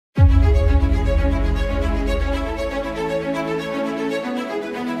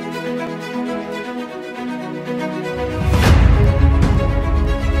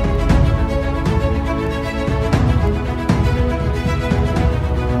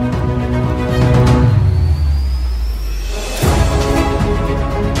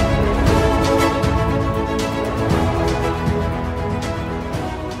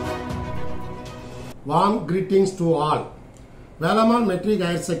greetings to all. Velammal Matric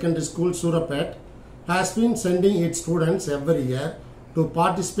Higher Secondary School, Surapet, has been sending its students every year to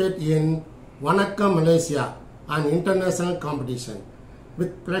participate in Vanakkam, Malaysia, an international competition.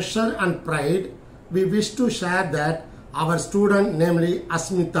 With pleasure and pride, we wish to share that our student, namely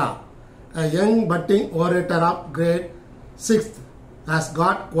Asmitha, a young budding orator of grade 6th, has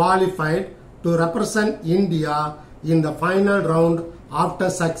got qualified to represent India in the final round after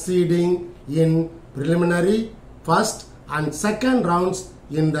succeeding in preliminary, first and second rounds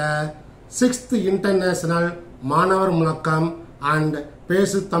in the 6th International Vanakkam and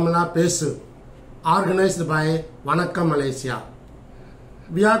Pesu Tamila Pesu, organized by Vanakkam, Malaysia.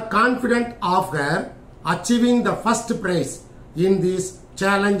 We are confident of her achieving the first prize in this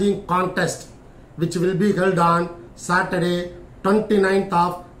challenging contest, which will be held on Saturday, 29th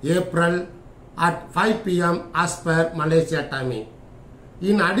of April at 5 p.m. as per Malaysia timing.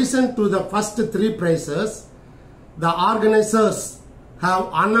 In addition to the first three prizes, the organizers have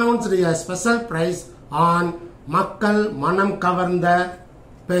announced a special prize on Makkal Manam Kavarnda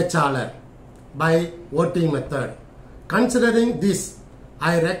Pechalar by voting method. Considering this,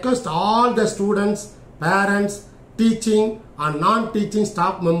 I request all the students, parents, teaching and non-teaching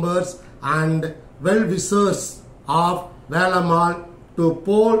staff members and well-wishers of Velammal to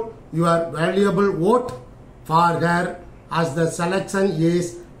poll your valuable vote for her, as the selection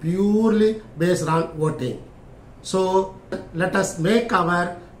is purely based on voting. So let us make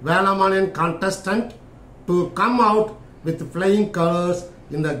our Velamalian contestant to come out with flying colors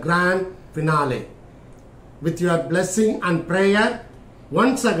in the grand finale. With your blessing and prayer,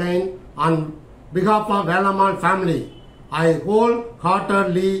 once again on behalf of Velammal family, I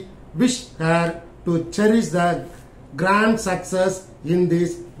wholeheartedly wish her to cherish the grand success in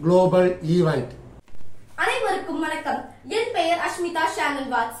this global event. அனைவருக்கும் வணக்கம். என் பெயர் Asmita channel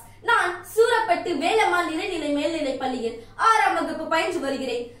watts. நான் சூரப்பட்டு வேலம்மாள் இடைநிலை மேல்நிலைப் பள்ளியில் 6ஆம் வகுப்பு பயின்று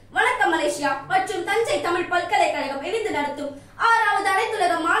வருகிறேன். வணக்கம் மலேசியா மற்றும் தஞ்சை தமிழ் பல்கலைக்கழகம் இணைந்து நடத்தும் 6வது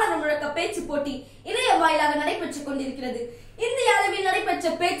அனைத்துலக மாணவர் முழக்க பேச்சு போட்டி இணையம் வாயிலாக நடைபெற்றுக் கொண்டிருக்கிறது. இந்திய அளவில் நடைபெற்ற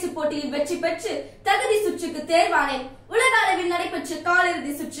பேச்சு போட்டியில் வெற்றி பெற்று தகுதி சுற்றுக்கு தேர்வானேன். உலக அளவில் நடைபெற்ற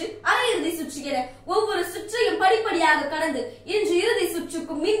காலிறுதி சுற்று, அரையிறுதி சுற்று என ஒவ்வொரு சுற்றையும் படிப்படியாக கடந்து இன்று இறுதி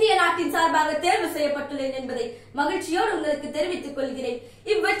சுற்றுக்கும் இந்திய நாட்டின் சார்பாக தேர்வு செய்யப்பட்டுள்ளேன் என்பதை மகிழ்ச்சியோடு உங்களுக்கு தெரிவித்துக் கொள்கிறேன்.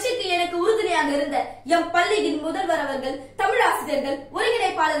 இவ்வெற்றிக்கு எனக்கு உறுதுணையாக இருந்த எம் பள்ளியின் முதல்வர் அவர்கள், தமிழாசிரியர்கள்,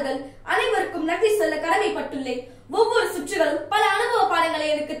 ஒருங்கிணைப்பாளர்கள் அனைவருக்கும் நன்றி சொல்ல கடமைப்பட்டுள்ளேன். ஒவ்வொரு சுற்றுகளும் பல அனுபவ பாடங்களை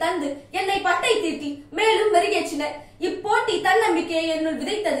எனக்கு தந்து என்னை பட்டை தீட்டி மேலும் மெருகேற்றினர். இப்போட்டி தன்னம்பிக்கையை என்னுள்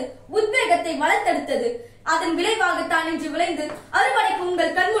விதைத்தது, உத்வேகத்தை வளர்த்தெடுத்தது. அதன் விளைவாகத்தான் இன்று விளைந்து அறுவடைக்கு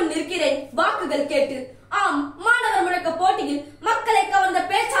உங்கள் கண்முன் நிற்கிறேன் வாக்குகள் கேட்டு. ஆம், மாணவர் முழக்க போட்டியில் மக்களை கவர்ந்த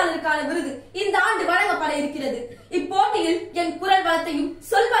பேச்சாளருக்கான விருது இந்த ஆண்டு வழங்கப்பட இருக்கிறது. இப்போட்டியில் என் குரல் வளத்தையும்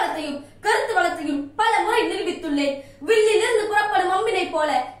சொல் வளத்தையும் கருத்து வளத்தையும் பல முறை நிரூபித்துள்ளேன். வில்லில் இருந்து புறப்படும் அம்பினை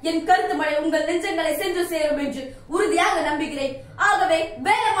போல என் கருத்து மழை உங்கள் நெஞ்சங்களை சென்று சேரும் என்று உறுதியாக நம்புகிறேன். ஆகவே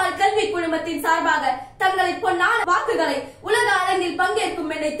வேலம்மாள் கல்வி குழுமத்தின் சார்பாக தங்களை பொன்னான வாக்குகளை உலக அரங்கில்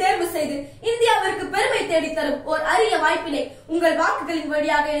பங்கேற்கும் என்னை தேர்வு செய்து இந்தியாவிற்கு பெருமை தேடித்தரும் ஓர் அரிய வாய்ப்பினை உங்கள் வாக்குகளின்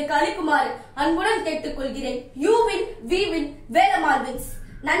வழியாக எனக்கு அளிக்குமாறு அன்புடன் கேட்டுக்கொள்கிறேன். You win, we win, Velammal wins.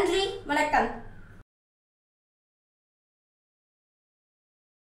 நன்றி, வணக்கம்.